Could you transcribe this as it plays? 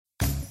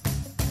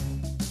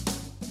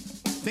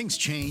Things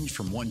change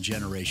from one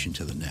generation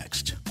to the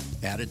next.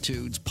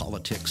 Attitudes,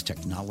 politics,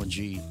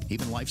 technology,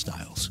 even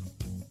lifestyles.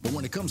 But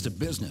when it comes to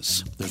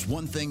business, there's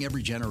one thing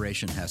every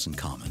generation has in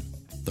common: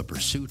 the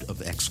pursuit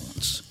of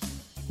excellence.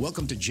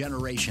 Welcome to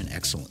Generation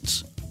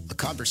Excellence, a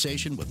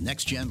conversation with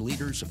next-gen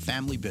leaders of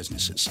family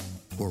businesses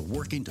who are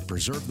working to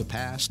preserve the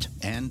past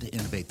and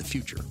innovate the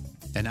future.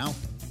 And now,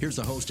 here's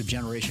the host of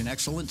Generation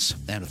Excellence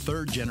and a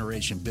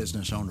third-generation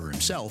business owner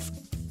himself,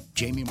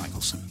 Jamie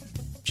Michelson.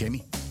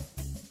 Jamie?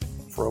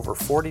 For over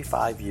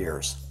 45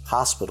 years,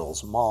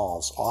 hospitals,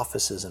 malls,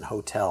 offices, and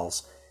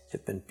hotels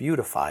have been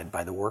beautified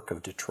by the work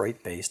of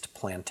Detroit-based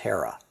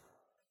Plantera.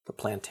 The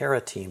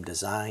Plantera team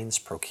designs,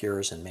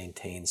 procures, and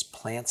maintains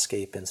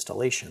plantscape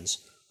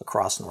installations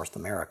across North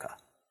America.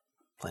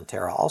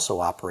 Plantera also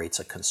operates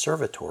a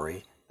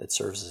conservatory that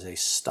serves as a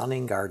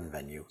stunning garden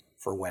venue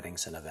for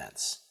weddings and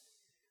events.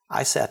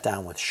 I sat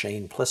down with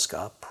Shane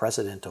Pliska,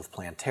 president of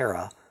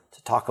Plantera,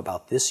 to talk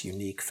about this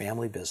unique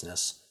family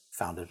business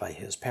founded by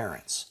his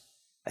parents.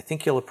 I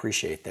think you'll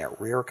appreciate that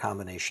rare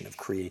combination of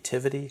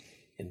creativity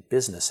and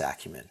business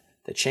acumen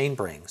that Shane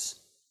brings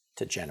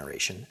to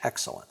Generation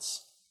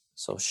Excellence.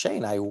 So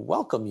Shane, I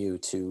welcome you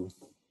to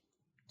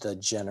the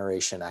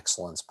Generation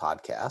Excellence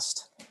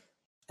podcast.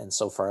 And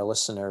so for our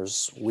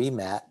listeners, we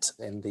met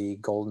in the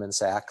Goldman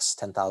Sachs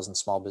 10,000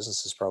 Small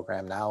Businesses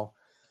program now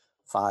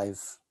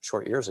 5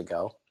 short years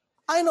ago.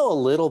 I know a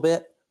little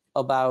bit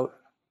about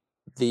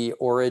the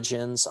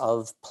origins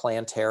of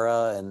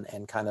Plantera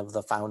and kind of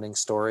the founding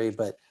story,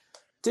 but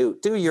do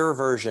your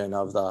version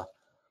of the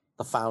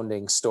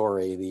founding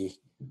story,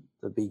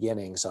 the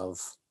beginnings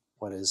of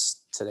what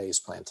is today's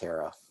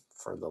Plantera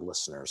for the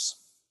listeners.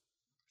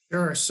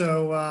 Sure.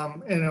 So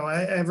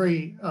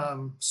every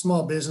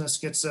small business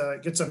gets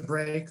a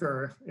break,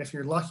 or if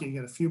you're lucky, you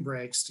get a few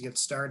breaks to get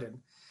started.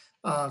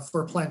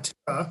 For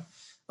Plantera,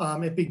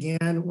 it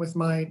began with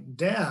my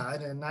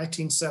dad in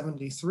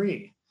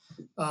 1973.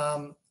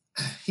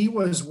 He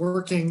was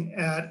working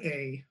at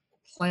a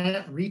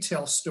plant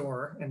retail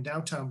store in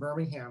downtown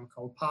Birmingham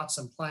called Pots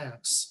and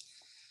Plants.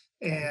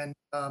 And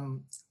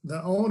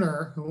the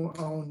owner, who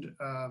owned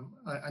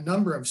a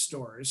number of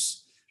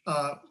stores,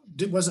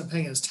 wasn't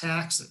paying his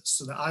taxes.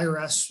 So the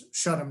IRS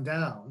shut him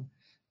down.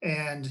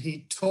 And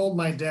he told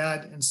my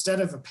dad, instead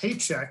of a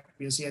paycheck,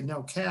 because he had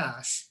no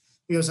cash,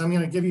 he goes, "I'm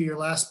going to give you your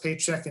last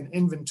paycheck in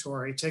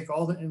inventory. Take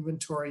all the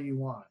inventory you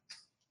want."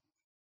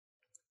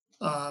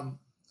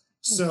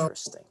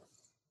 Interesting.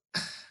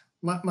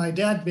 My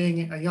dad,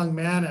 being a young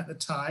man at the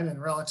time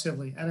and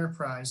relatively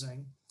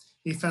enterprising,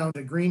 he found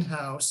a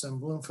greenhouse in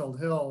Bloomfield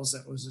Hills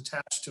that was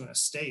attached to an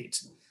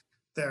estate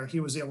there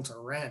he was able to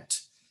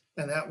rent.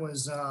 And that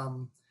was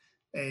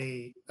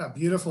a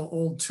beautiful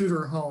old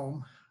Tudor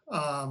home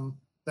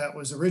that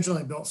was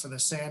originally built for the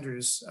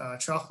Sanders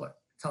chocolate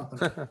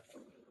company.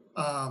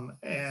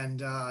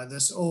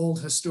 This old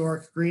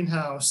historic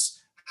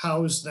greenhouse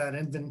housed that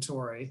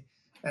inventory.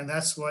 And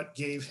that's what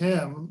gave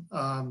him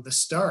the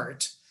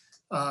start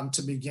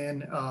to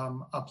begin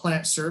a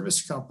plant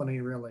service company,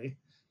 really,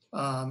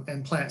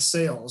 and plant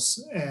sales.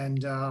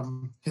 And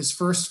his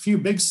first few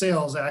big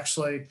sales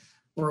actually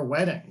were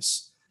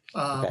weddings.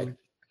 Okay.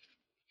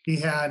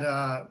 He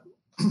had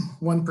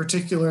one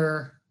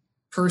particular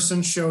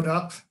person showed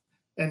up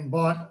and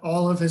bought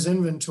all of his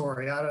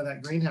inventory out of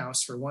that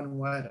greenhouse for one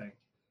wedding.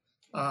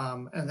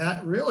 And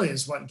that really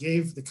is what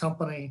gave the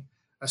company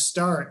a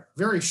start.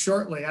 Very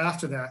shortly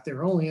after that, they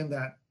were only in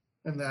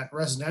that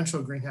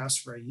residential greenhouse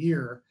for a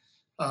year.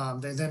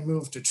 They then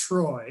moved to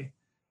Troy,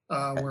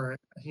 where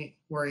he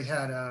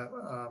had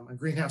a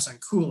greenhouse on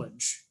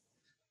Coolidge,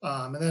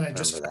 and then I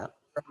just that.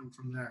 growing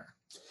from there.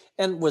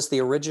 And was the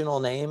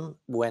original name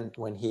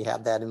when he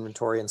had that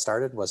inventory and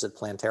started, was it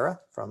Plantera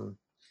from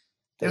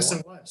day Yes, one?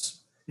 it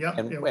was. Yep.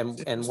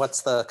 And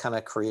what's the kind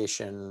of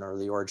creation or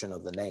the origin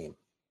of the name?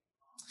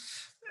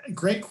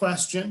 Great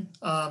question.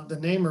 The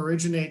name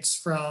originates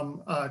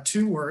from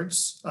 2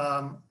 words.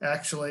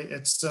 Actually,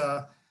 it's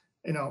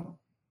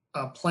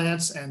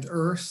plants and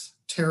earth,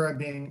 terra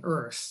being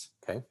earth.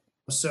 Okay.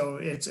 So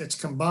it's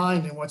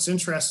combined. And what's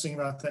interesting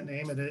about that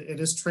name, it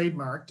is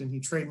trademarked, and he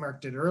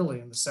trademarked it early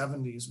in the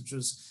 70s, which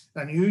was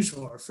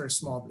unusual for a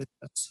small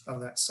business of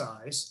that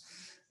size,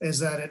 is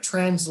that it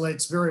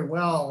translates very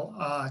well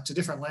to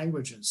different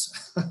languages.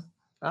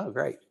 Oh,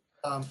 great.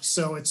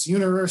 So it's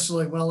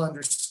universally well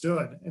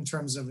understood in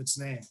terms of its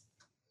name.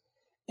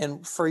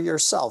 And for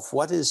yourself,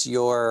 what is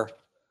your,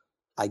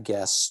 I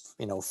guess,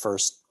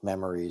 first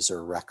memories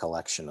or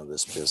recollection of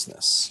this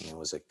business?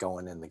 Was it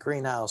going in the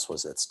greenhouse?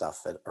 Was it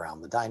stuff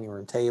around the dining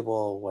room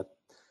table? What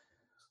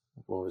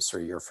was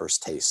sort of your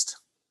first taste?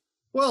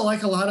 Well,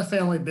 like a lot of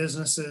family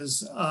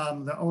businesses,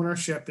 the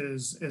ownership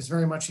is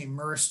very much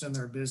immersed in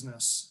their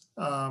business.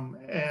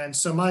 And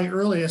so my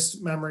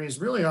earliest memories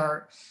really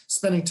are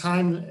spending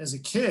time as a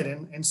kid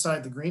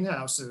inside the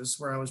greenhouses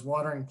where I was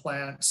watering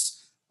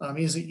plants,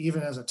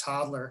 even as a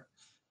toddler,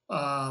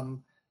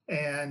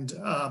 and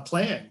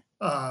playing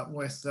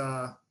with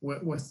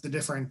the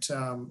different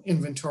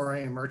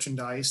inventory and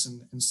merchandise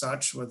and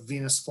such, with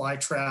Venus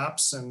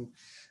flytraps and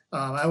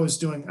I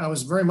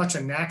was very much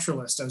a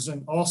naturalist. I was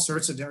doing all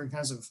sorts of different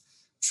kinds of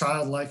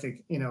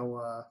childlike,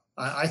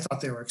 I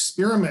thought they were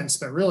experiments,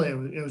 but really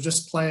it was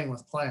just playing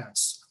with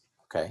plants.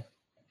 Okay.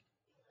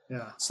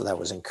 Yeah. So that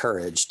was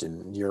encouraged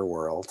in your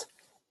world.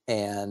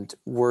 And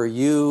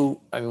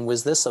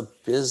was this a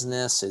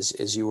business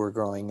as you were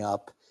growing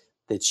up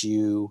that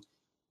you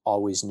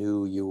always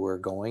knew you were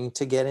going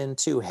to get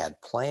into,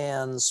 had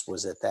plans?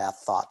 Was it that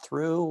thought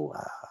through?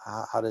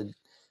 How did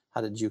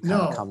you kind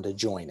of come to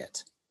join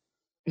it?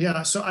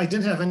 Yeah, so I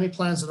didn't have any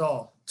plans at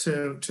all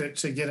to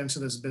get into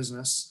this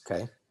business.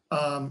 Okay.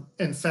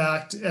 In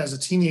fact, as a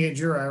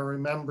teenager, I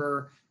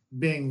remember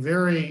being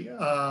very,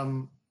 I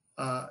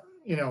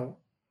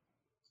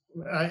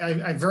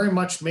very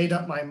much made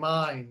up my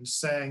mind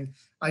saying,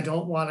 I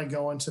don't want to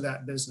go into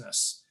that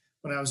business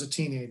when I was a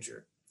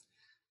teenager.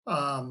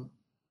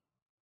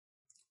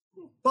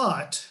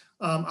 But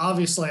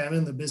obviously I'm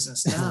in the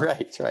business now.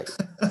 Right.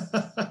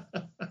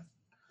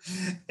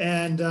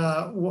 And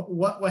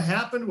what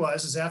happened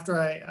was after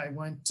I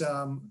went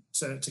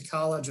to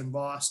college in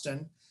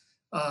Boston,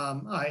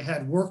 I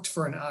had worked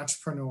for an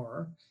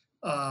entrepreneur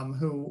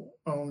who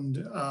owned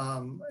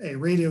a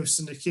radio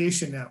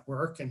syndication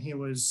network, and he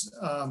was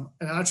an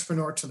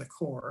entrepreneur to the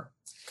core.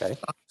 Okay.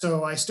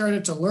 So I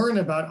started to learn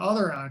about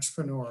other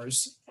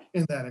entrepreneurs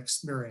in that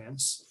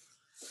experience.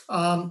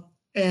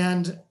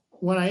 And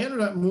when I ended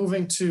up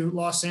moving to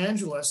Los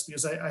Angeles,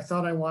 because I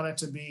thought I wanted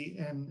to be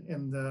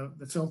in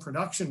the film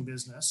production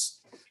business,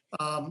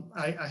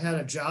 I had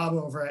a job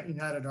over at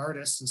United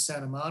Artists in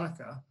Santa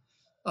Monica,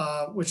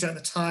 which at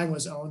the time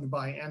was owned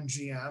by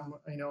MGM,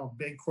 a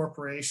big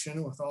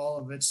corporation with all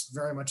of its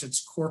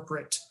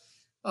corporate,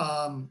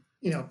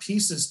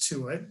 pieces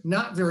to it,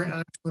 not very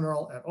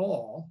entrepreneurial at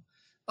all.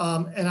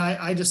 And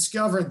I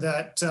discovered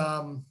that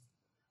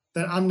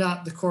I'm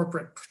not the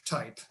corporate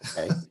type.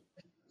 Okay.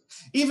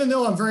 Even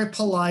though I'm very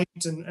polite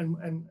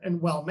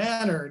and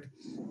well-mannered,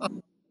 I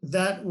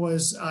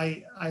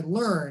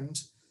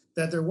learned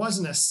that there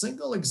wasn't a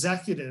single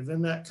executive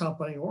in that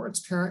company or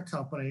its parent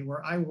company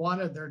where I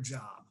wanted their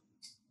job.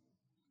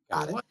 There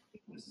wasn't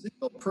a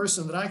single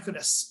person that I could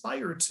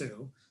aspire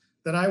to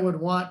that I would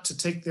want to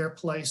take their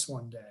place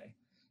one day.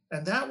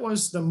 And that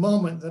was the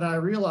moment that I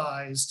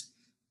realized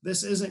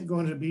this isn't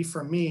going to be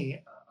for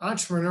me.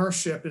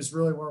 Entrepreneurship is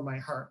really where my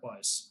heart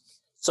was.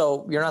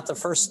 So you're not the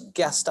first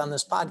guest on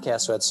this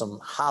podcast who had some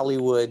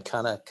Hollywood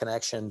kind of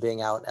connection,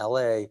 being out in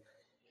LA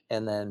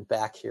and then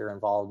back here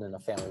involved in a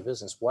family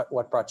business.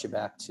 What brought you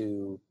back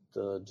to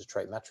the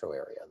Detroit metro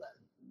area then?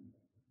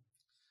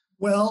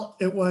 Well,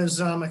 it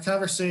was a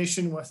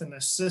conversation with an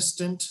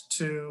assistant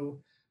to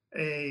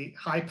a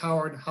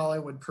high-powered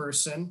Hollywood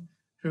person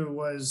who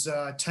was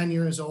 10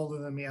 years older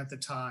than me at the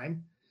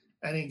time.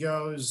 And he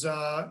goes,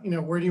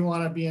 where do you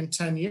want to be in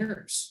 10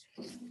 years?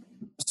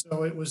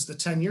 So it was the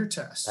 10-year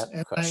test.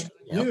 And I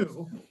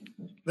knew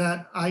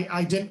that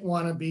I didn't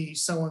want to be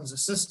someone's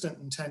assistant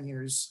in 10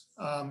 years.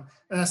 And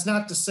that's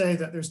not to say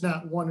that there's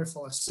not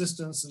wonderful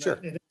assistants and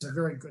that it is a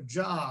very good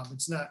job.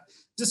 It's not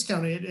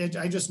discounted.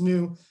 I just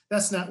knew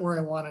that's not where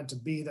I wanted to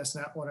be. That's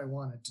not what I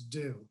wanted to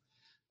do.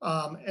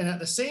 And at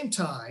the same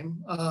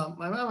time,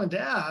 my mom and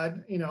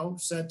dad,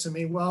 said to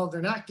me, well,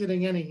 they're not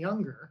getting any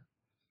younger.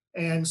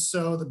 And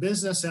so the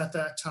business at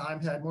that time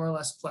had more or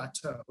less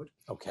plateaued.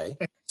 Okay.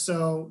 And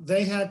so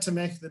they had to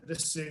make the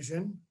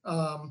decision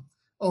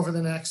over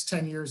the next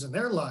 10 years in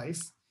their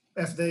life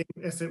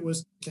if it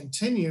was to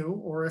continue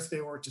or if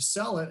they were to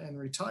sell it and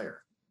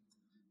retire.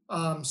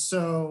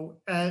 So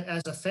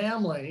as a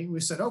family, we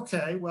said,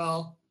 okay,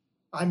 well,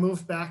 I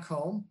moved back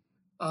home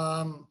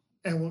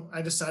and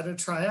I decided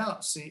to try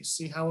out,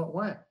 see how it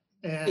went.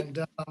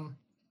 And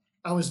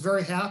I was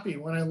very happy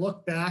when I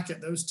look back at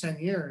those 10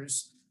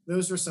 years.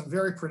 Those were some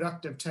very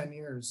productive 10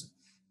 years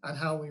on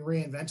how we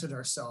reinvented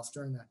ourselves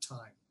during that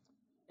time.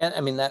 And I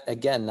mean, that,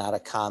 again, not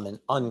a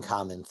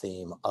uncommon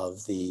theme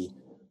of the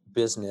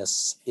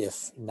business,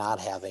 if not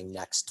having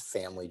next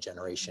family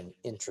generation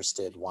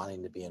interested,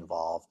 wanting to be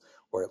involved,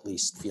 or at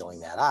least feeling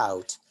that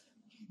out,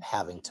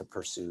 having to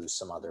pursue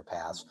some other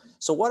paths.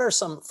 So what are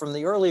some, from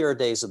the earlier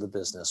days of the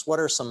business, what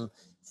are some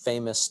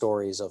famous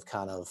stories of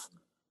kind of,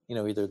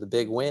 either the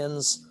big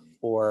wins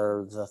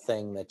or the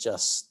thing that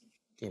just,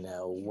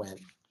 went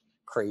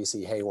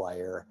crazy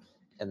haywire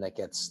and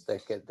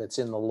that's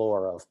in the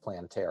lore of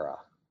Plantera?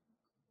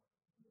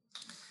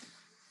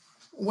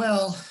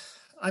 Well,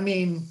 I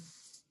mean,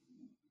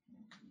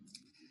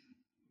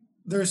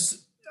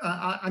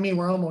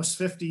 we're almost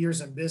 50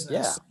 years in business.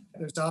 Yeah. So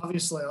there's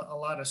obviously a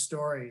lot of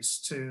stories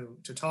to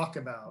talk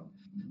about.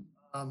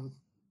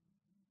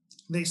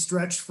 They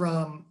stretch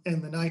from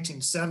in the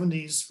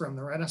 1970s, from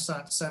the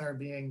Renaissance Center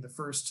being the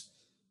first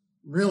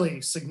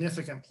really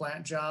significant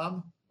plant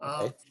job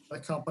for the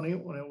company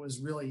when it was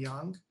really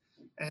young.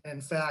 And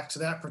in fact,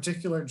 that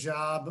particular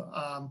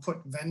job put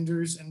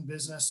vendors in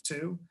business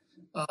too,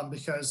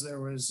 because there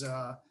was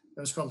it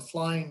was called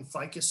flying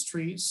ficus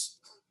trees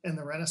in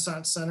the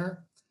Renaissance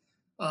Center.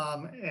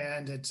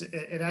 And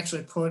it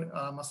actually put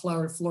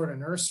a Florida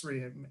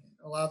nursery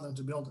allowed them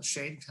to build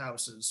shade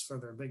houses for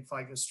their big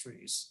ficus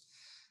trees.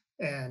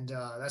 And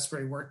that's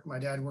where my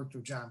dad worked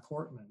with John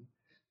Portman.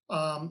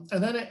 And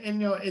then,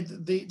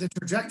 the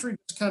trajectory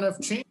just kind of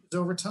changes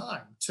over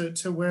time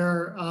to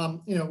where,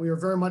 we were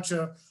very much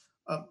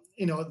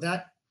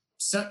that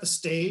set the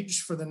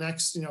stage for the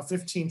next,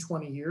 15,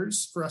 20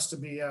 years for us to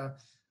be a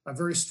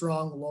very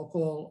strong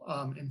local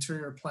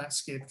interior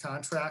plantscape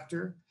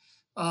contractor.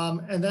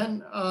 And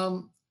then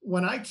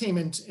when I came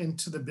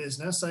into the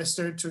business, I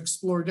started to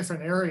explore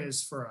different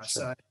areas for us.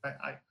 Sure.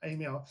 I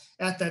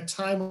at that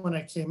time when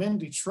I came in,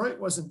 Detroit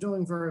wasn't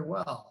doing very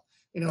well.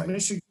 Right.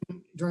 Michigan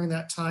during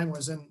that time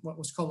was in what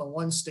was called a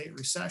one-state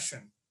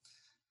recession.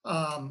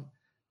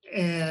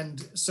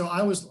 And so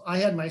I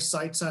had my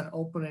sights on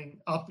opening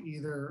up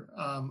either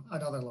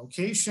another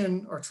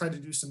location or try to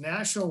do some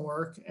national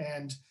work.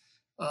 And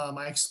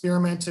I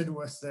experimented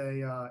with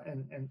a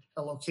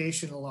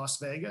location in Las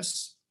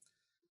Vegas.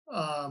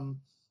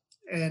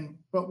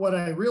 But what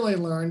I really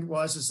learned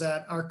is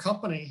that our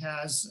company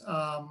has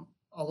a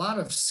lot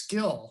of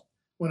skill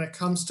when it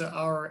comes to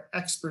our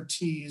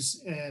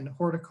expertise in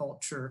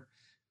horticulture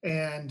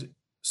and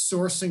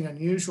sourcing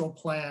unusual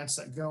plants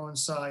that go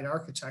inside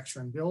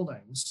architecture and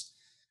buildings.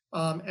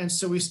 And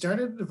so we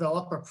started to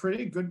develop a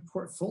pretty good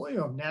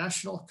portfolio of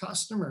national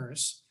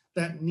customers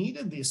that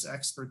needed this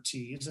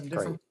expertise in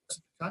different parts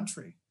of the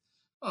country.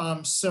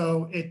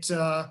 So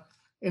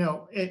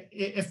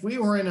if we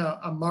were in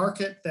a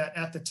market that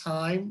at the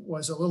time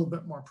was a little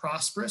bit more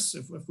prosperous,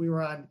 if we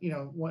were on,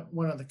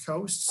 one of the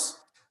coasts,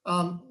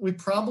 we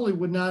probably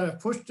would not have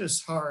pushed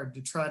as hard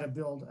to try to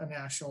build a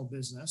national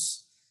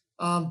business.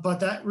 But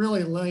that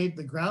really laid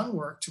the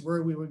groundwork to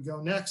where we would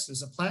go next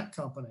as a plant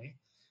company.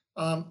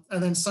 And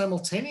then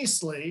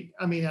simultaneously,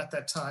 at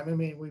that time,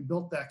 we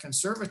built that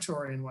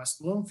conservatory in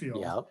West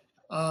Bloomfield. Yep.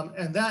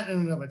 And that in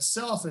and of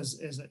itself is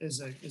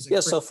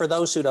a so for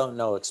those who don't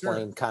know,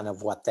 explain kind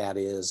of what that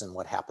is and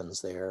what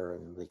happens there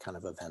and the kind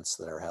of events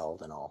that are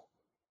held and all.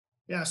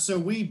 Yeah, so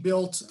we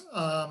built,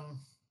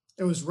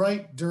 it was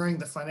right during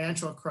the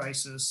financial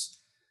crisis.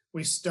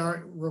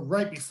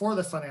 Right before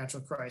the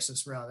financial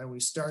crisis, rather, we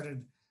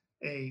started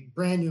a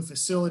brand new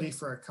facility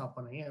for a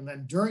company. And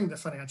then during the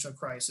financial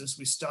crisis,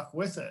 we stuck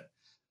with it.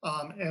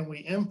 And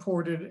we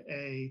imported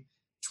a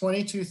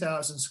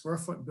 22,000 square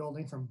foot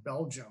building from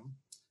Belgium,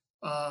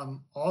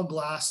 all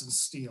glass and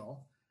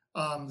steel,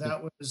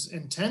 that was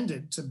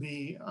intended to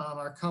be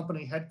our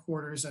company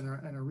headquarters and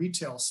a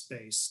retail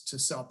space to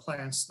sell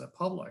plants to the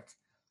public.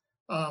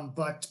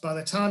 But by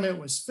the time it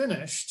was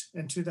finished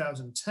in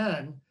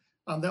 2010,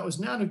 that was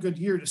not a good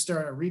year to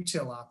start a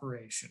retail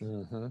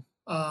operation. Mm-hmm.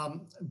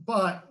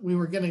 But we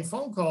were getting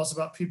phone calls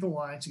about people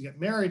wanting to get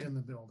married in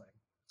the building.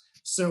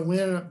 So we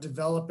ended up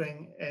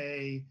developing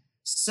a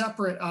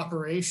separate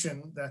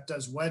operation that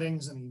does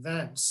weddings and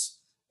events.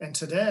 And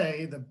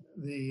today, the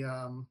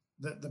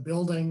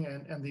building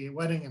and the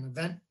wedding and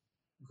event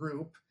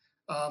group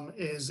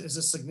is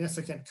a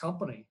significant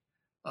company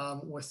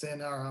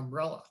within our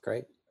umbrella.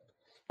 Great.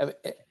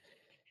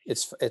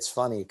 It's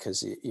funny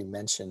because you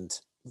mentioned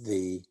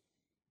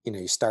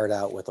you start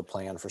out with a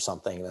plan for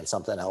something and then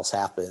something else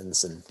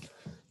happens and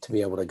to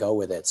be able to go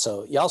with it.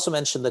 So you also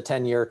mentioned the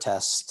 10-year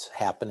test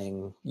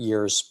happening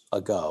years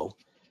ago.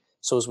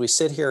 So as we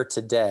sit here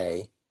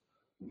today,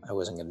 I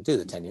wasn't going to do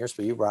the 10 years,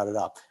 but you brought it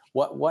up.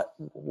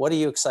 What are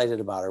you excited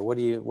about, or what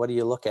do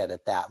you look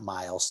at that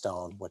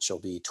milestone, which will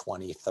be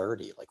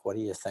 2030? Like, what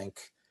do you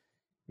think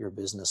your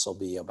business will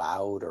be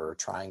about, or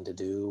trying to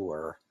do,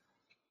 or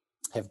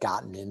have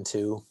gotten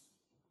into?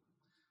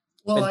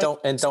 Well,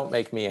 don't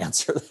make me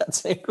answer that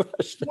same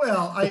question.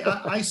 Well,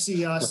 I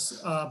see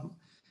us.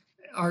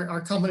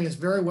 Our company is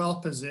very well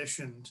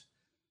positioned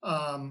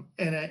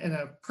in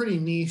a pretty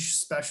niche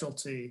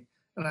specialty,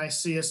 and I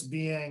see us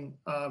being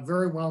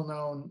very well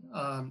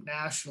known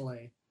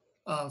nationally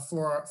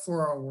for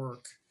our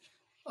work.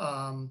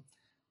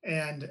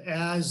 And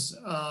as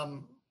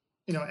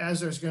as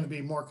there's going to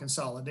be more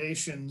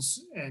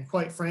consolidations and,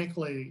 quite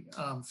frankly,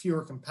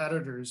 fewer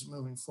competitors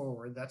moving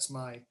forward, that's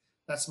my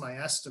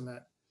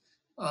estimate.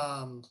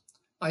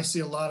 I see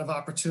a lot of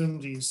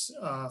opportunities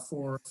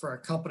for a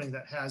company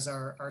that has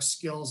our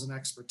skills and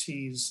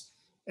expertise,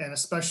 and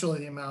especially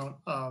the amount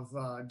of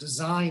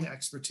design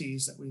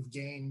expertise that we've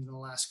gained in the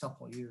last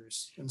couple of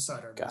years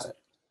inside our business. Got it.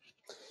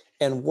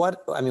 And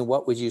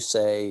what would you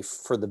say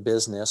for the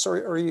business,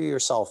 or you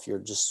yourself, you're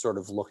just sort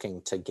of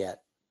looking to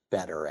get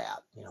better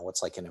at?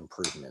 What's like an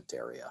improvement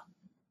area?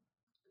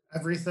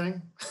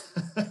 Everything.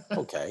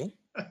 Okay.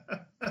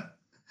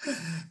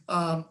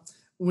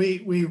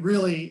 We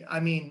really,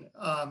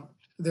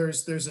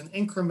 there's an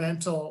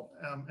incremental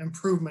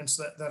improvements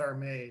that are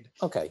made.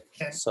 Okay.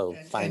 So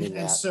finding that.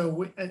 And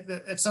so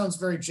it sounds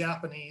very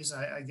Japanese.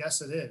 I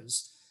guess it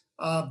is.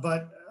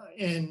 But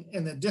in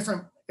the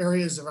different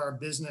areas of our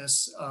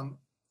business,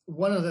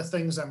 one of the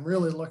things I'm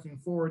really looking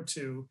forward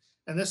to,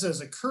 and this has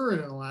occurred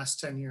in the last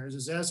 10 years,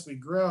 is as we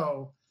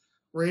grow,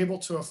 we're able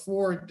to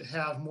afford to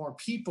have more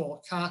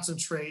people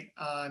concentrate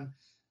on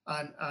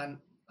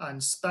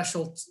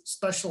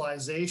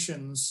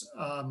specializations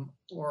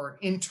or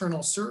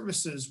internal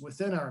services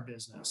within our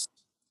business.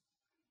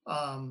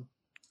 And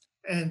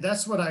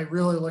that's what I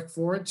really look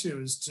forward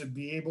to, is to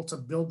be able to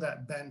build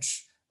that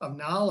bench of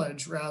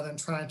knowledge rather than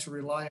trying to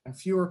rely on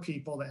fewer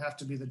people that have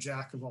to be the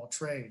jack of all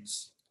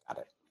trades. Got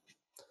it.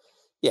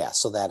 Yeah,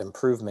 so that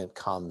improvement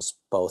comes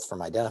both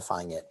from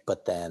identifying it,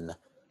 but then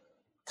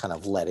kind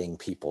of letting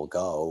people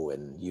go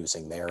and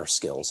using their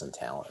skills and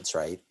talents,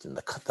 right? And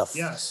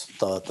Yes.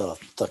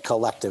 the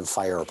collective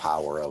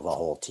firepower of a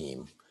whole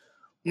team.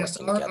 Yes,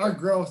 our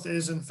growth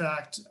is in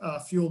fact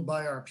fueled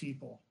by our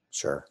people.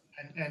 Sure.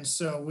 And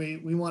so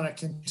we want to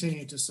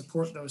continue to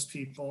support those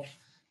people.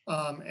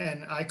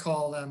 And I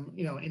call them,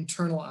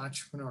 internal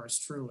entrepreneurs,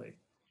 truly.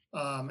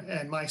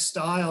 And my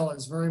style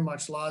is very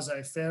much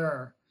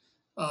laissez-faire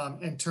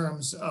in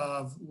terms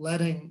of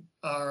letting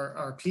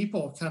our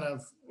people kind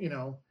of,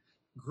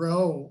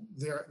 grow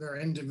their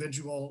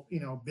individual,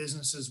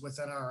 businesses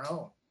within our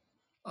own.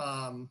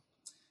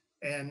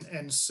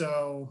 And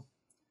so,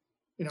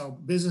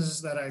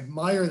 businesses that I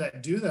admire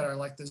that do that are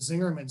like the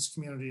Zingerman's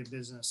community of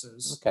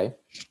businesses. Okay.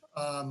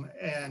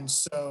 And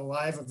so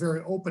I have a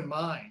very open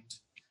mind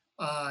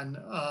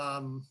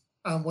on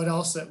what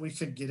else that we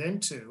could get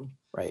into,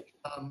 right?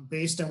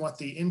 Based on what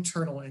the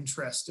internal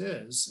interest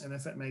is, and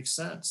if it makes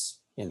sense.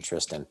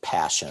 Interest and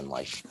passion,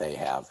 like they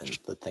have, and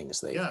the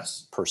things they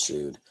Yes.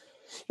 pursued.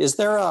 Is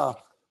there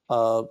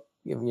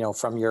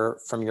from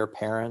your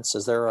parents,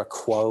 is there a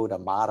quote, a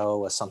motto,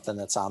 or something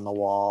that's on the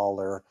wall,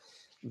 or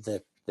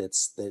that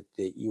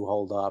you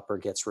hold up or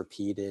gets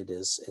repeated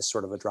as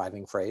sort of a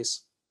driving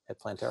phrase at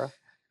Plantera?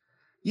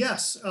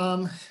 Yes,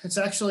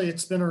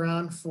 it's been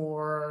around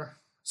for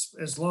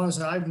as long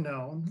as I've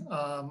known.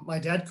 My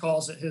dad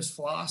calls it his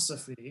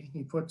philosophy.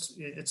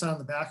 It's on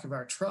the back of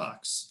our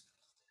trucks,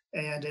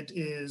 and it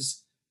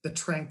is: the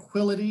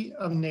tranquility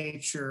of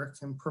nature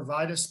can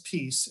provide us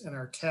peace in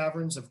our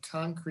caverns of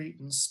concrete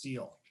and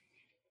steel.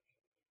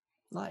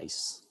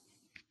 Nice.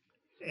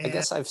 And I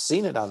guess I've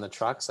seen it on the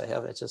trucks.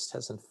 It just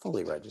hasn't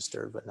fully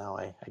registered, but now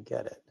I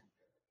get it.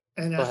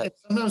 And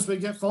sometimes we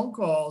get phone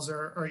calls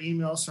or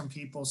emails from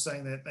people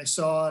saying that they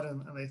saw it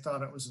and they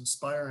thought it was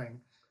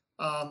inspiring.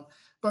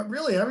 But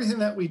really, everything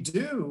that we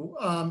do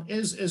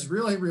is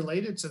really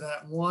related to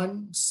that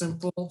one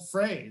simple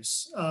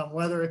phrase,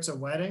 whether it's a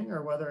wedding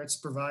or whether it's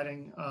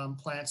providing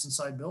plants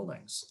inside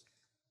buildings.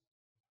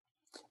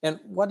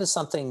 And what is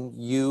something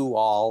you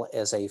all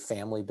as a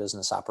family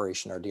business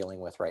operation are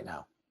dealing with right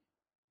now?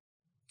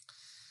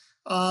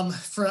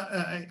 For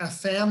a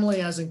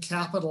family, as in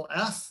capital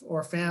F,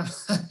 or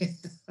family?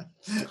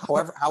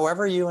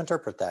 However you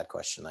interpret that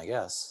question, I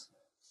guess.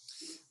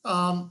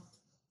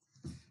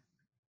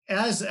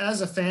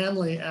 As a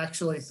family,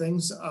 actually,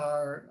 things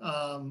are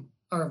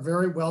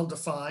very well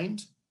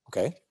defined.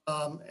 Okay.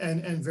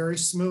 And very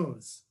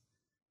smooth.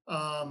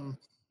 My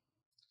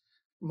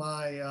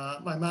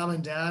mom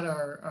and dad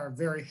are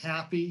very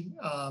happy.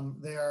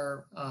 They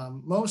are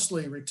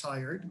mostly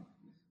retired.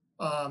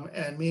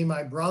 And me and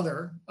my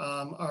brother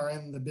are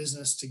in the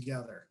business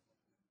together.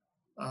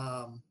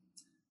 And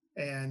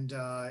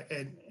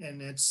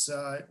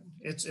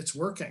it's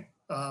working.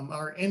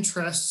 Our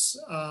interests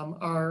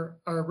are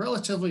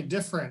relatively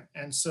different,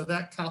 and so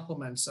that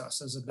complements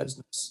us as a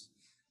business.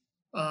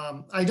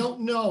 I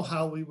don't know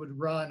how we would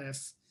run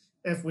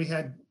if we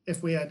had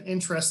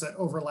interests that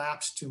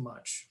overlapped too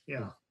much.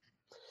 Yeah.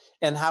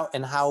 And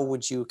how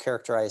would you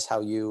characterize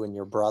how you and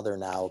your brother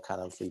now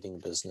kind of leading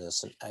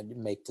business and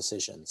make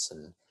decisions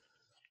and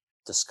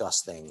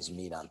discuss things,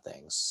 meet on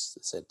things?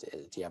 Do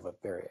you have a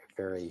very,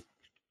 very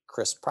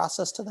crisp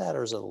process to that,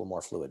 or is it a little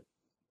more fluid?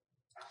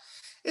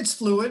 It's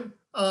fluid,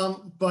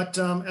 but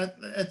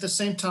at the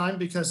same time,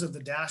 because of the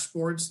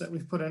dashboards that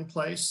we've put in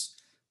place,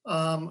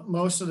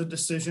 most of the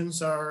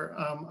decisions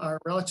are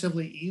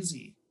relatively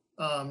easy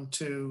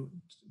to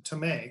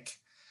make.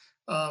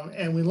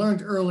 And we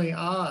learned early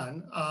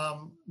on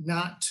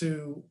not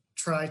to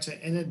try to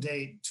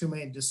inundate too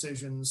many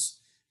decisions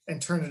and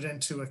turn it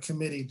into a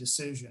committee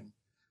decision.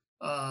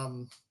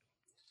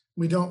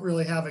 We don't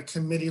really have a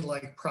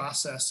committee-like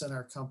process in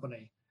our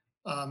company.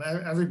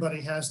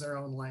 Everybody has their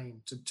own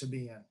lane to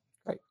be in.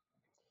 Right.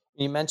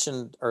 You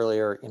mentioned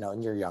earlier,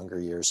 in your younger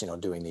years,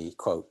 doing the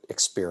quote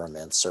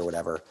experiments or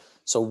whatever.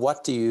 So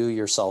what do you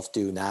yourself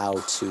do now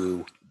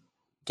to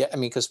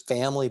because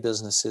family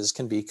businesses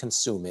can be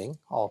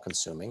all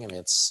consuming.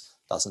 It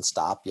doesn't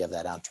stop. You have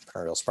that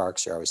entrepreneurial spark,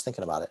 so you're always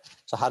thinking about it.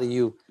 So how do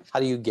you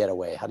get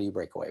away? How do you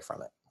break away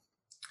from it?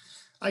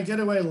 I get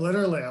away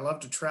literally. I love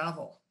to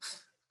travel.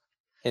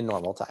 In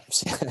normal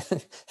times.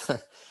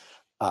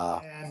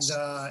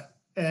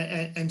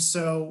 And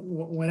so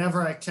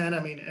whenever I can,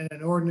 in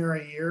an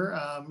ordinary year,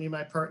 me and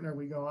my partner,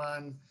 we go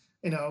on,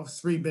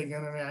 3 big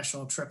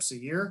international trips a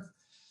year.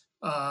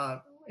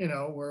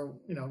 We're,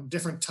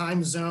 different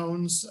time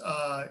zones,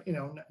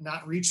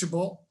 not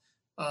reachable.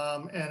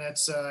 And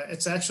it's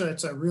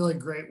a really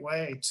great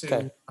way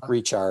to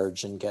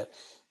recharge and get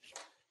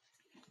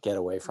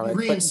away from it.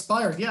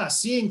 Re-inspired. Yeah.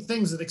 Seeing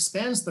things that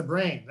expands the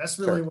brain. That's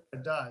really what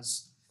it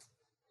does.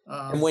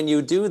 And when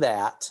you do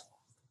that,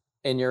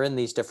 and you're in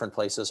these different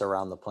places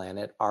around the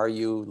planet, are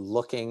you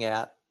looking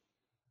at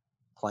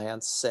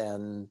plants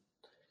and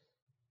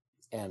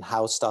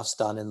how stuff's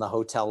done in the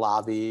hotel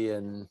lobby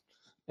and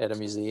at a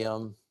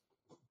museum?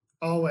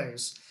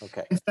 Always.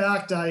 Okay. In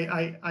fact,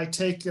 I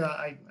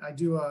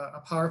do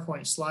a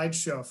PowerPoint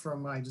slideshow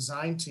from my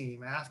design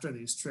team after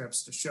these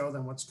trips to show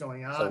them what's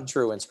going So on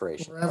true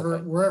inspiration.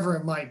 wherever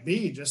it might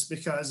be, just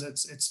because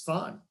it's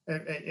fun.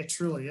 It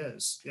truly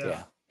is.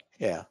 Yeah.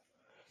 Yeah.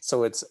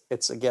 So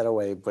it's a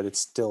getaway, but it's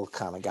still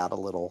kind of got a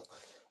little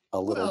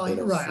Well, bit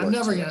of right. I'm work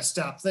never to going it. to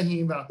stop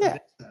thinking about the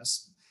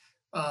business.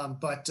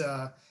 But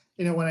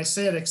when I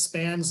say it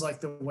expands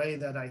like the way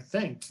that I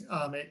think,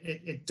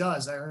 it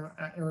does. It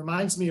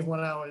reminds me of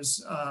when I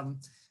was, a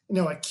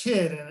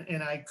kid,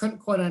 and I couldn't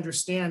quite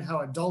understand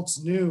how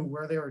adults knew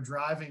where they were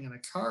driving in a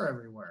car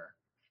everywhere.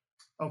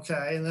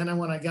 Okay, and then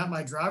when I got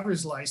my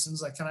driver's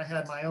license, I kind of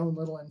had my own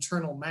little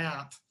internal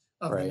map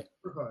of the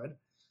neighborhood.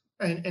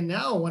 And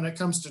now when it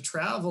comes to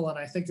travel and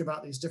I think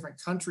about these different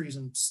countries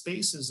and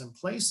spaces and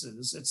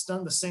places, it's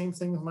done the same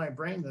thing with my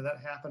brain that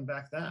happened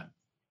back then.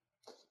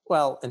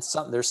 Well, and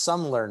there's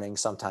some learning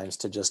sometimes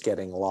to just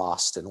getting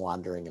lost and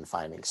wandering and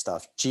finding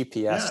stuff.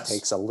 GPS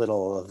takes a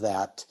little of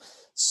that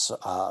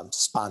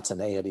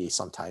spontaneity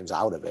sometimes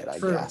out of it, I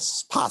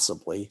guess,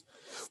 possibly.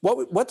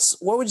 What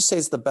would you say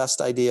is the best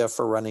idea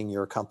for running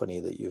your company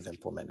that you've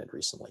implemented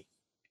recently?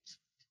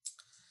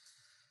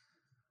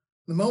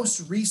 The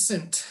most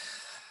recent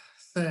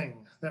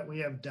thing that we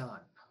have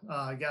done,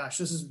 this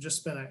has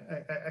just been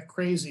a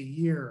crazy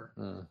year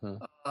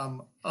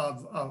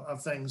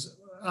of things.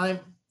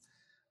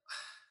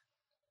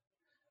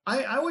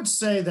 I would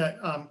say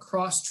that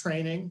cross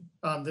training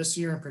this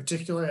year in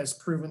particular has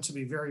proven to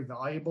be very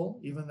valuable,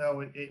 even though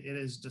it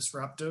is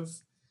disruptive.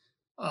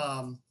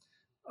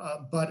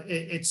 But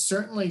it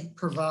certainly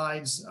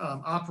provides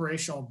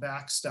operational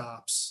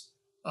backstops,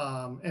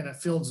 and it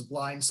fills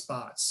blind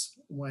spots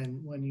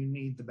when you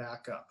need the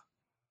backup.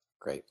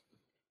 Great.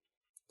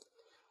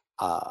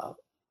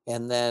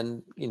 And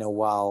then,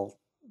 while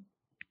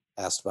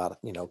asked about,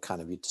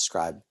 kind of you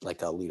described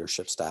like a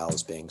leadership style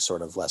as being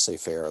sort of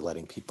laissez-faire,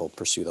 letting people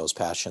pursue those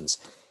passions.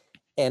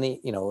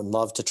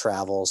 Love to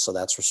travel, so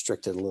that's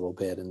restricted a little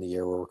bit in the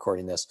year we're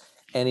recording this.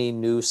 Any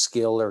new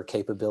skill or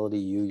capability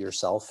you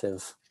yourself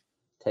have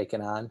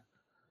taken on?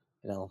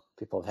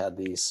 People have had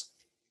they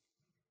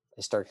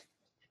start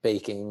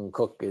baking,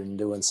 cooking,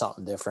 doing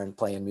something different,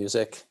 playing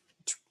music,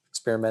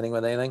 experimenting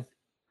with anything?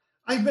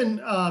 I've been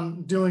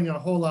doing a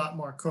whole lot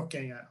more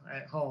cooking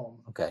at home.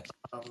 Okay.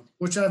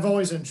 Which I've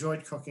always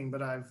enjoyed cooking,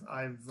 but I've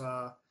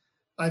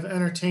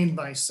entertained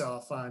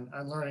myself on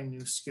learning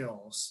new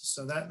skills.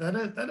 So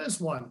that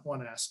is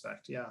one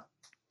aspect. Yeah.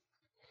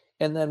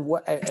 And then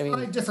what I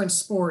tried different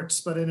sports,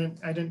 but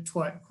I didn't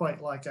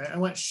quite like it. I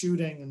went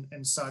shooting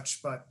and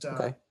such, but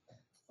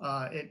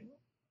I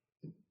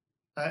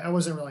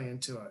wasn't really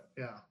into it.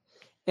 Yeah.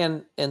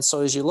 And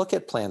so as you look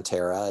at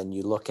Plantera and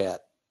you look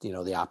at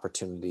the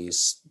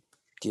opportunities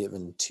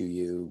given to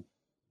you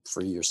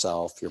for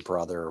yourself, your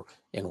brother,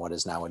 in what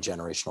is now a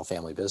generational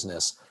family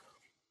business,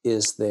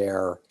 is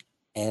there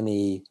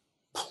any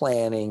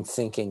planning,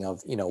 thinking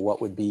of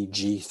what would be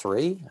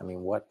G3? I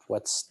mean,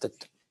 what's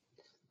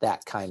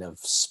that kind of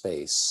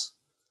space?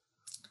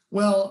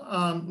 Well,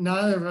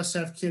 neither of us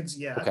have kids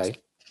yet. Okay.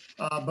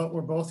 But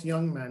we're both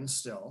young men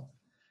still.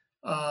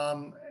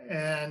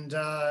 And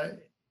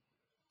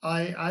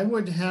I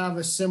would have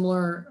a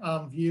similar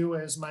view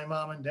as my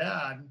mom and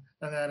dad,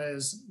 and that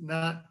is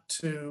not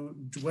to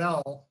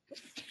dwell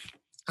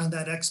on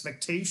that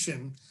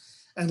expectation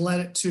and let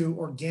it to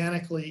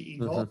organically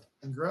evolve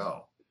and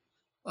grow.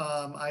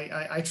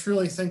 I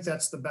truly think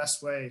that's the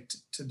best way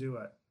to do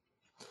it.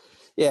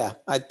 Yeah,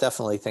 I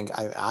definitely think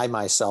I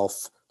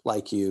myself,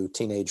 like you,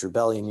 teenage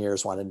rebellion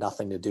years, wanted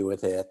nothing to do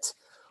with it.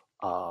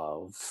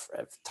 I've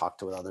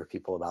talked with other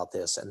people about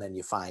this, and then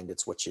you find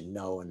it's what you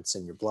know and it's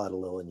in your blood a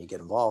little, and you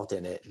get involved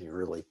in it and you're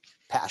really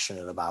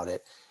passionate about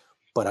it.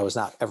 But I was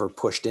not ever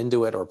pushed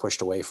into it or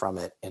pushed away from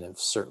it, and it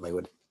certainly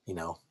would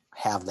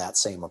have that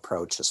same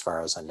approach as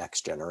far as a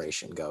next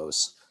generation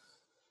goes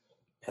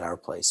at our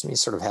place. I mean, you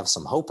sort of have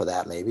some hope of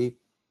that maybe,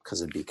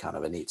 because it'd be kind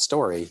of a neat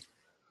story,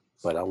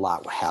 but a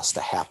lot has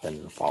to happen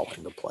and fall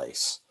into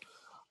place.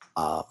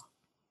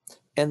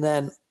 And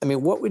then, I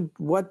mean,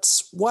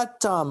 what's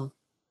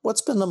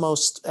been the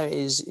most,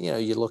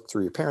 you look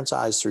through your parents'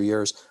 eyes, through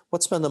yours,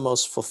 what's been the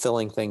most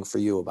fulfilling thing for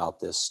you about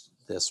this,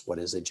 what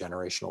is a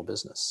generational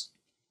business?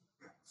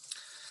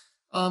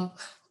 I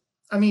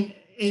mean,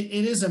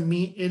 it is a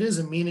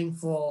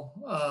meaningful,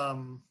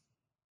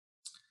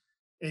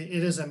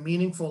 it is a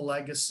meaningful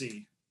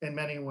legacy in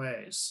many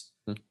ways.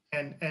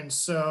 And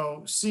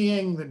so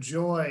seeing the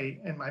joy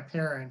in my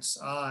parents'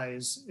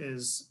 eyes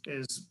is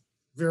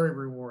very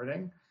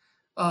rewarding.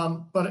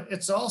 But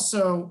it's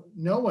also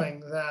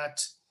knowing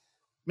that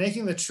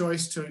making the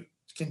choice to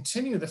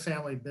continue the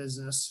family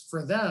business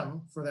for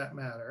them, for that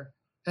matter,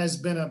 has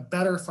been a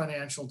better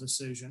financial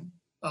decision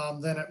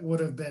than it would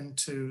have been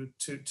to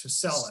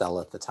sell it. Sell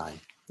at the time.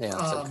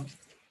 Yeah.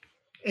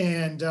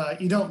 And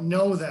you don't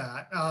know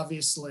that,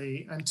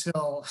 obviously,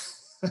 until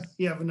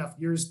you have enough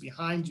years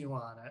behind you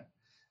on it.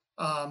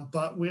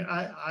 But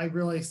I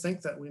really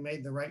think that we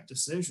made the right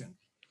decision.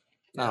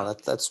 No,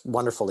 that's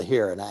wonderful to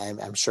hear. And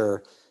I'm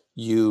sure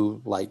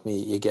you, like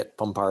me, you get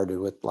bombarded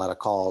with a lot of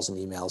calls and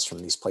emails from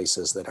these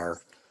places that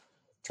are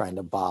trying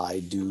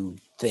to do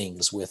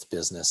things with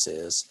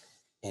businesses.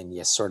 And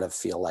you sort of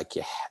feel like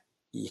you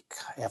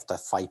have to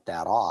fight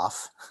that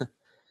off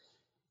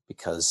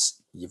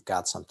because you've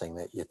got something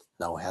that you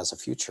know has a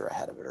future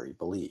ahead of it, or you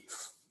believe,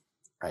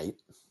 right?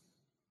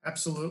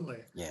 Absolutely.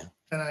 Yeah.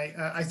 And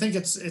I think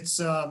it's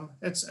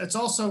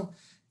also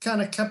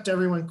kind of kept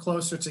everyone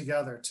closer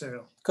together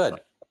too.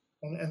 Good.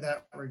 In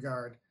that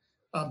regard.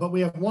 But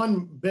we have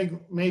one big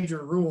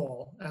major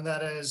rule, and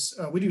that is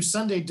we do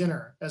Sunday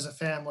dinner as a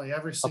family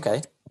every single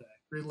day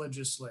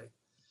religiously,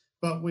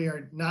 but we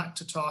are not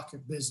to talk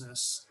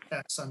business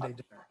at Sunday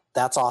dinner.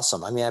 That's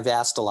awesome. I mean, I've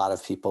asked a lot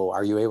of people,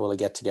 are you able to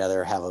get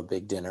together, have a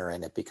big dinner,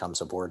 and it becomes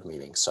a board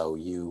meeting? So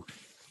you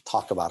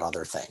talk about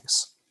other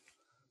things.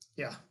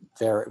 Yeah.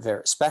 Very,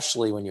 very,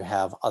 especially when you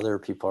have other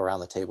people around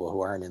the table who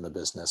aren't in the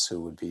business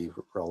who would be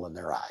rolling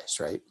their eyes,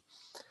 right?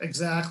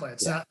 Exactly.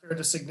 It's not fair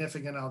to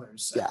significant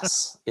others.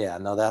 Yes. Yeah.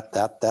 No,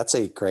 that's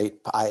a great,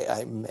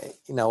 you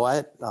know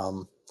what?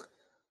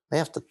 They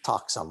have to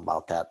talk some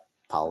about that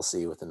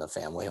policy within the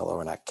family, although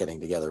we're not getting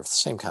together for the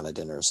same kind of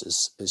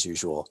dinners as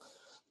usual.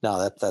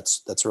 No,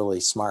 that's really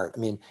smart. I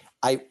mean,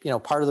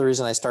 part of the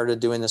reason I started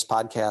doing this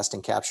podcast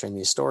and capturing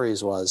these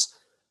stories was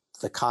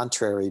the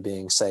contrary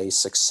being, say,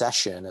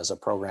 Succession as a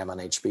program on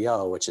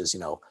HBO, which is,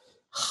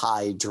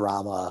 high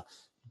drama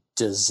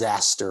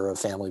disaster of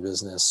family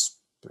business.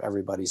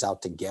 Everybody's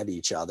out to get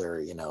each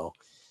other,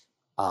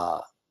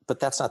 but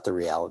that's not the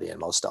reality in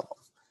most of them.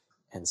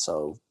 And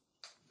so,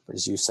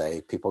 as you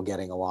say, people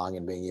getting along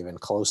and being even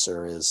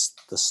closer is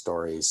the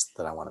stories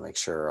that I want to make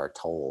sure are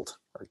told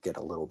or get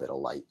a little bit of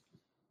light.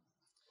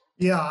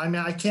 Yeah, I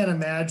mean, I can't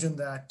imagine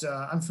that.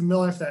 I'm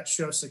familiar with that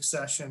show,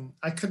 Succession.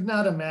 I could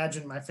not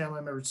imagine my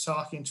family members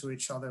talking to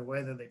each other the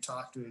way that they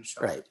talk to each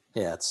other. Right.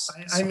 Yeah.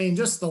 I mean,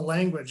 just the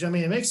language. I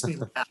mean, it makes me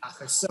laugh.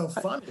 It's so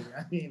funny.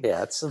 I mean,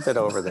 yeah, it's a bit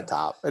over the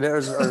top.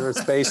 Or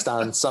it's based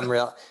on some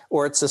real,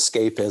 or it's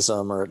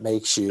escapism, or it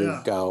makes you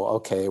go,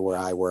 okay, where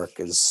I work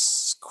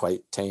is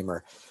quite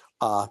tamer.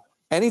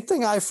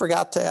 Anything I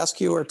forgot to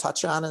ask you or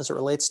touch on as it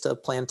relates to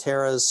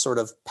Planterra's sort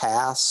of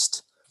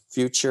past,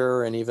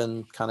 future, and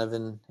even kind of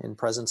in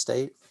present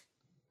state?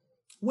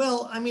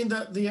 Well, I mean,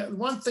 the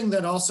one thing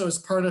that also is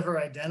part of our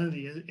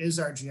identity is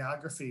our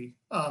geography,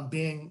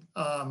 being,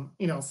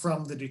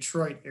 from the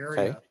Detroit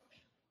area.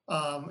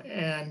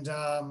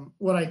 Okay.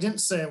 What I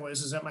didn't say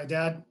is that my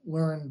dad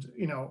learned,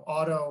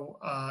 auto,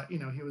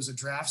 he was a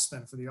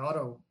draftsman for the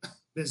auto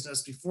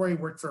business before he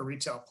worked for a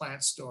retail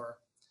plant store.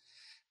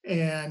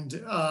 And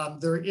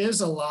there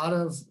is a lot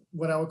of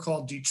what I would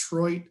call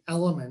Detroit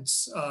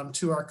elements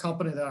to our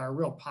company that are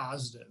real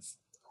positive.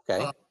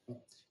 Okay.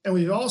 And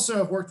we also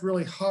have worked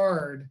really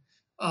hard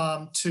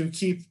to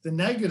keep the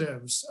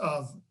negatives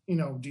of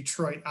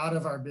Detroit out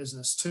of our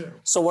business too.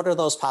 So what are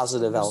those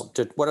positive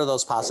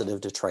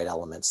Detroit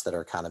elements that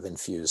are kind of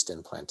infused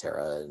in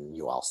Planterra and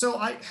you all? So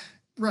I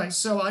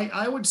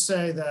would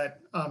say that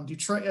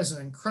Detroit has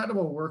an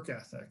incredible work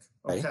ethic.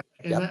 Okay.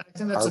 And I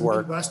think that's hard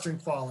a Midwestern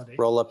quality.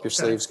 Roll up your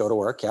sleeves, go to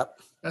work. Yep.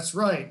 That's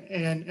right.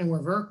 And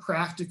we're very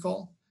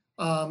practical.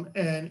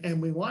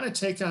 And we want to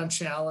take on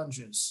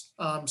challenges.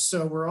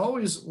 So we're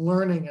always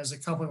learning as a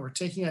company. We're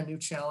taking on new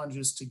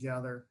challenges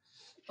together.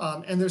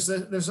 And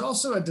there's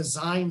also a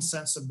design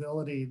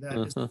sensibility that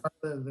is part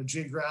of the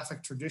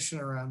geographic tradition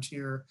around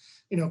here.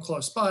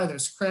 Close by,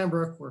 there's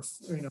Cranbrook,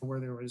 where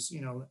there was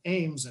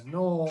Ames and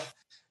Knoll.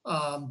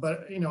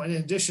 But in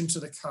addition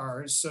to the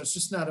cars, so it's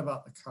just not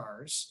about the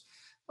cars.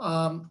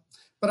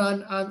 But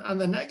on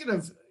the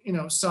negative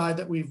side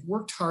that we've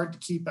worked hard to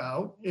keep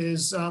out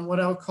is what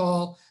I would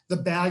call the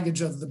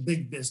baggage of the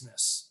big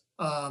business,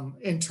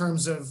 in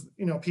terms of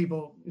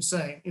people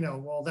saying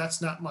well,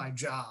 that's not my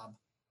job.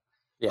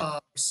 Yeah,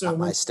 so not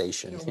my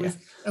station.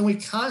 And we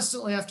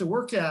constantly have to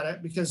work at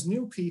it because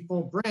new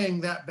people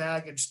bring that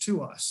baggage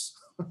to us.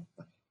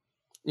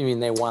 You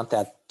mean they want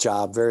that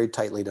job very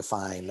tightly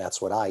defined?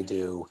 That's what I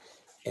do.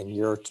 And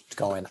you're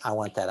going, I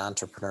want that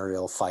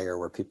entrepreneurial fire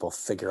where people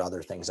figure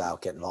other things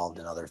out, get involved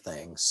in other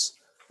things.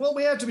 Well,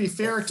 we have to be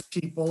fair to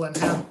people and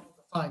have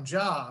find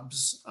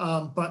jobs,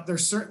 but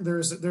there's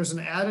an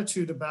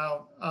attitude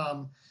about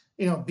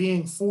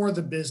being for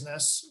the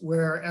business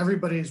where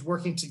everybody's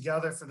working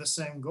together for the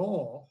same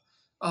goal,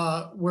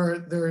 where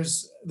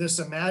there's this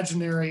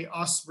imaginary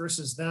us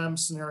versus them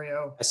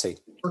scenario. I see.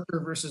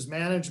 Worker versus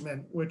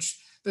management,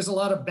 which there's a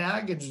lot of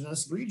baggage in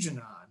this region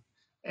on.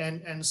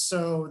 And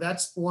so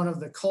that's one of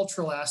the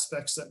cultural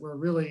aspects that we're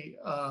really,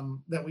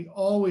 that we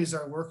always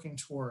are working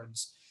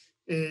towards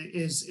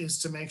is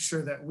to make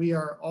sure that we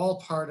are all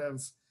part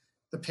of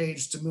the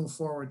page to move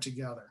forward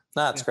together.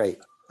 That's great.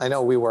 I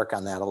know we work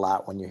on that a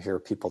lot when you hear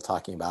people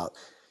talking about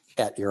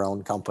at your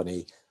own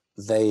company,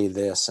 they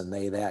this and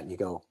they that, and you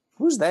go,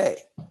 who's they?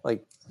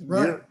 Like,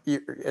 Right.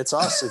 it's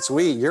us, it's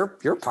we, you're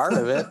part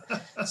of it.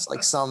 It's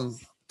like some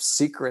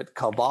secret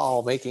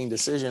cabal making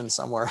decisions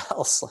somewhere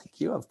else. Like,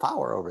 you have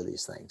power over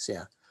these things.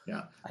 Yeah.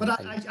 Yeah. But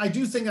I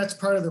do think that's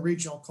part of the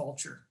regional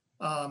culture,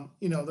 of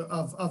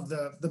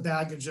the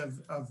baggage of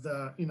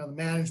the, the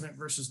management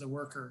versus the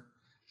worker.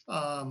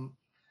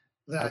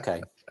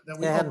 Okay. That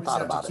we I hadn't always thought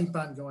have about to it. keep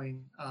on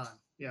going on.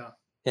 Yeah.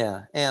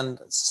 Yeah. And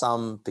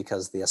some,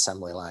 because the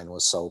assembly line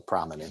was so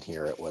prominent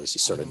here, it was, you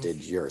sort of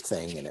did your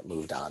thing and it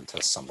moved on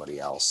to somebody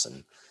else.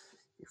 And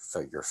you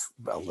figure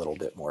a little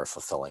bit more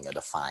fulfilling a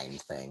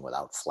defined thing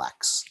without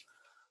flex.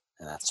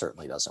 And that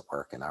certainly doesn't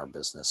work in our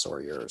business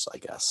or yours, I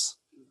guess.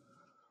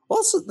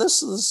 Well,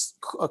 this is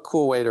a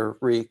cool way to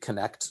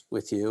reconnect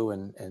with you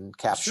and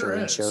capture Sure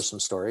and share is. some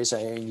stories.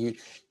 I mean,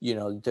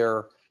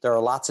 there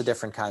are lots of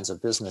different kinds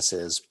of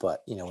businesses,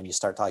 but when you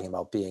start talking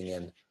about being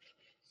in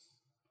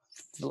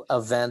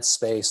event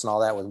space and all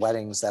that with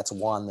weddings, that's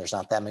one. There's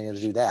not that many to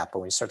do that. But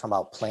when you start talking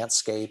about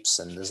plantscapes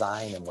and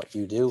design and what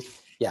you do,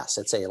 yes,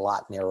 it's a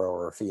lot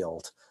narrower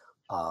field.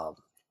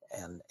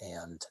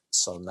 And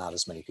so not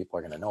as many people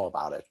are going to know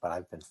about it, but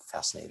I've been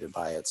fascinated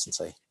by it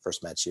since I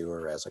first met you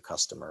or as a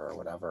customer or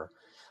whatever.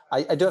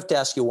 I do have to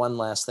ask you one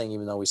last thing,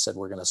 even though we said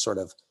we're going to sort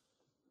of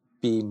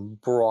be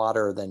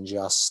broader than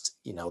just,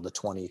 the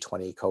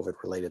 2020 COVID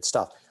related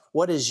stuff.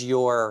 What is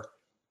your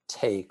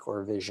take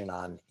or vision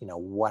on,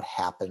 what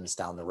happens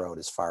down the road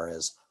as far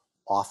as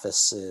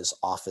offices,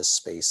 office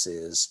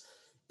spaces,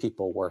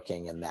 people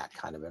working in that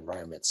kind of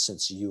environment,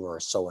 since you are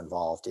so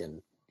involved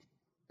in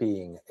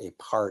being a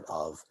part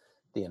of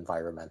the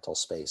environmental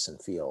space and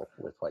feel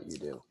with what you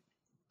do?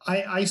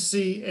 I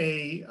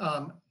see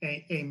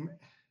an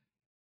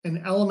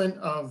element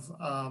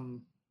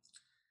of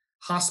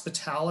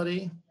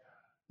hospitality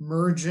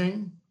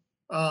merging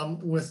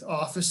with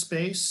office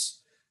space,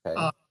 Okay.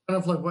 kind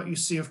of like what you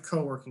see of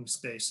co-working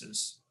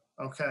spaces.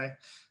 Okay.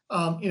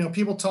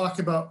 People talk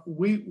about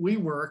we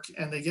work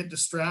and they get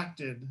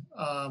distracted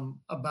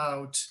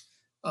about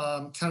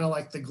kind of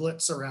like the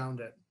glitz around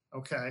it.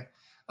 Okay.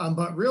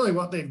 But really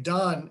what they've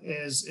done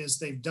is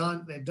they've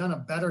done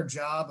a better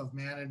job of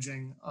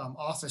managing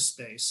office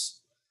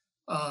space.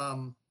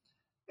 And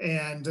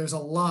there's a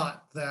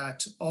lot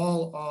that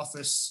all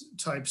office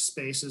type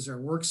spaces or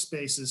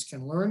workspaces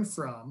can learn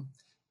from.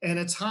 And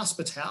it's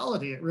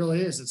hospitality. It really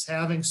is. It's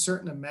having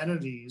certain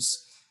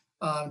amenities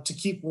to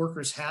keep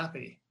workers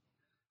happy,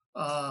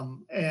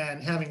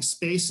 and having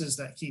spaces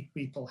that keep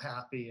people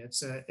happy.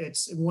 It's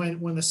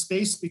when the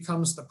space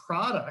becomes the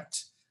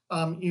product,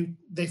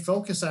 they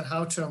focus on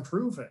how to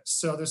improve it.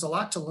 So there's a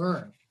lot to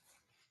learn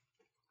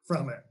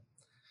from it.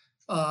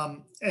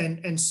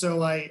 And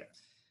so I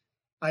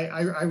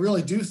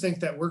really do think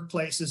that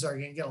workplaces are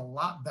going to get a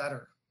lot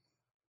better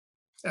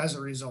as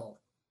a result.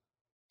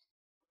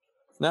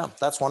 No,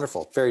 that's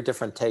wonderful. Very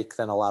different take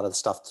than a lot of the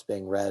stuff that's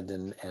being read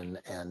and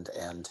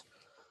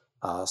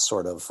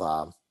sort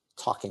of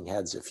talking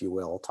heads, if you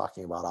will,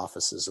 talking about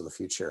offices of the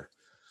future.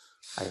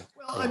 I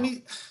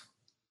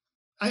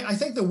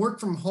think the work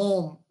from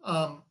home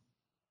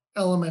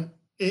element,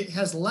 it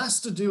has less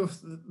to do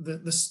with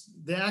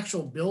the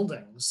actual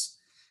buildings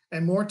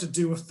and more to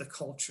do with the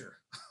culture.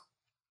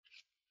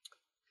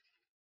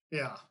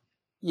 Yeah.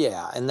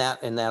 Yeah, and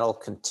that'll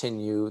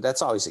continue.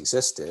 That's always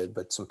existed,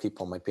 but some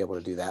people might be able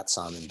to do that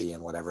some and be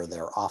in whatever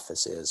their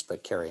office is,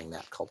 but carrying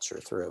that culture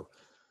through.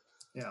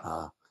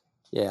 Yeah.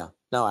 Yeah.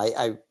 No,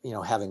 I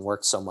having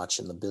worked so much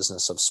in the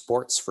business of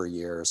sports for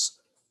years,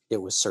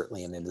 it was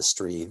certainly an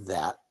industry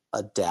that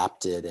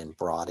adapted and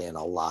brought in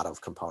a lot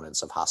of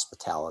components of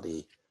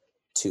hospitality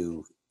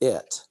to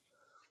it.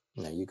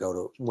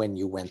 When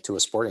you went to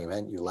a sporting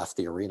event, you left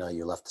the arena,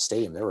 you left the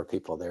stadium, there were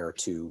people there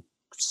to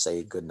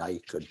say good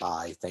night,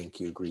 goodbye, thank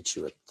you, greet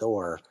you at the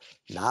door.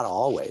 Not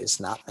always,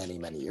 not many,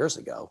 many years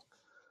ago.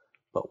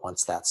 But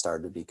once that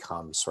started to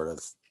become sort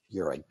of,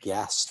 you're a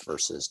guest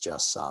versus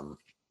just some,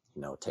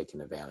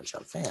 taking advantage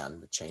of fan,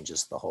 it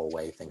changes the whole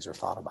way things are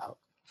thought about.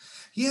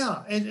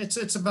 Yeah, and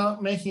it's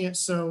about making it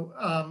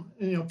so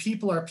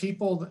people are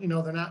people.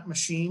 They're not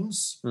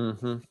machines.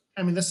 Mm-hmm.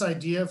 I mean, this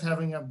idea of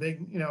having a big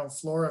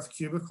floor of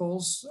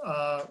cubicles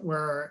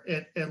where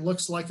it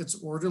looks like it's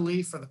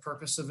orderly for the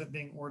purpose of it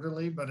being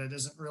orderly, but it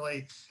isn't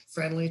really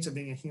friendly to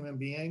being a human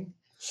being.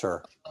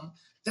 Sure.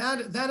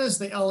 That is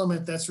the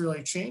element that's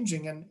really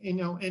changing, and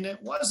and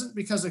it wasn't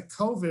because of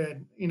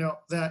COVID,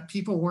 that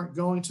people weren't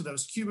going to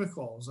those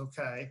cubicles.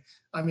 Okay,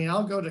 I mean,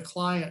 I'll go to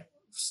client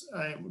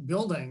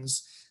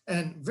buildings,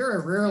 and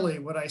very rarely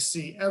would I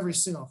see every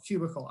single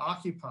cubicle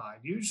occupied.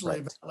 Usually,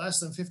 Right. about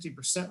less than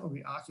 50% will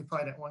be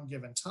occupied at one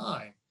given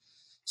time.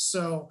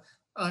 So,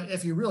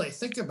 if you really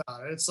think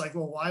about it, it's like,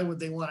 well, why would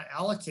they want to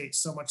allocate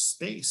so much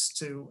space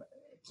to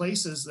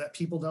places that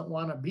people don't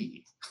want to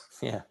be?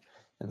 Yeah.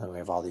 And then we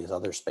have all these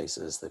other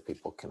spaces that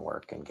people can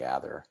work and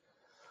gather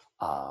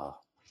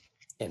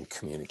and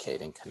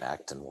communicate and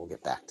connect. And we'll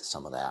get back to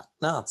some of that.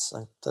 No, it's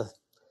to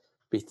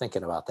be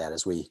thinking about that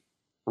as we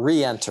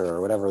re-enter,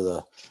 or whatever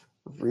the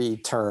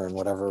return,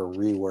 whatever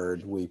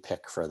reword we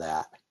pick for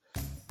that.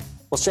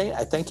 Well, Shane,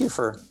 I thank you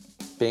for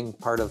being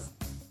part of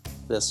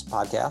this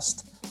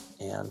podcast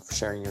and for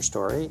sharing your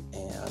story.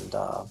 And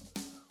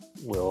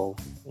we'll,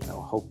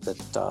 hope that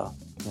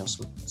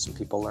some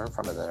people learn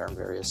from it that are in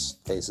various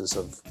phases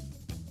of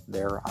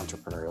their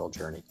entrepreneurial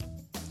journey.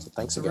 So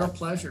thanks again. It's a real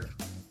pleasure.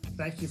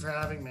 Thank you for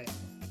having me.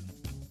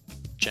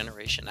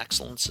 Generation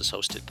Excellence is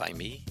hosted by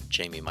me,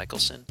 Jamie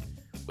Michelson,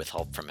 with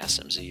help from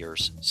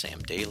SMZers Sam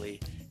Daly,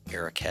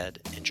 Eric Head,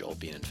 and Joel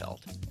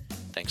Bienenfeld.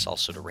 Thanks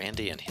also to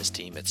Randy and his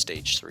team at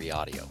Stage 3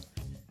 Audio.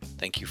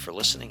 Thank you for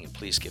listening, and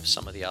please give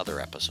some of the other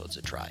episodes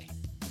a try.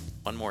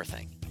 One more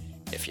thing.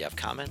 If you have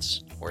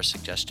comments or a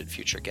suggested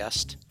future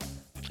guest,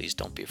 please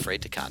don't be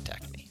afraid to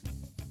contact me.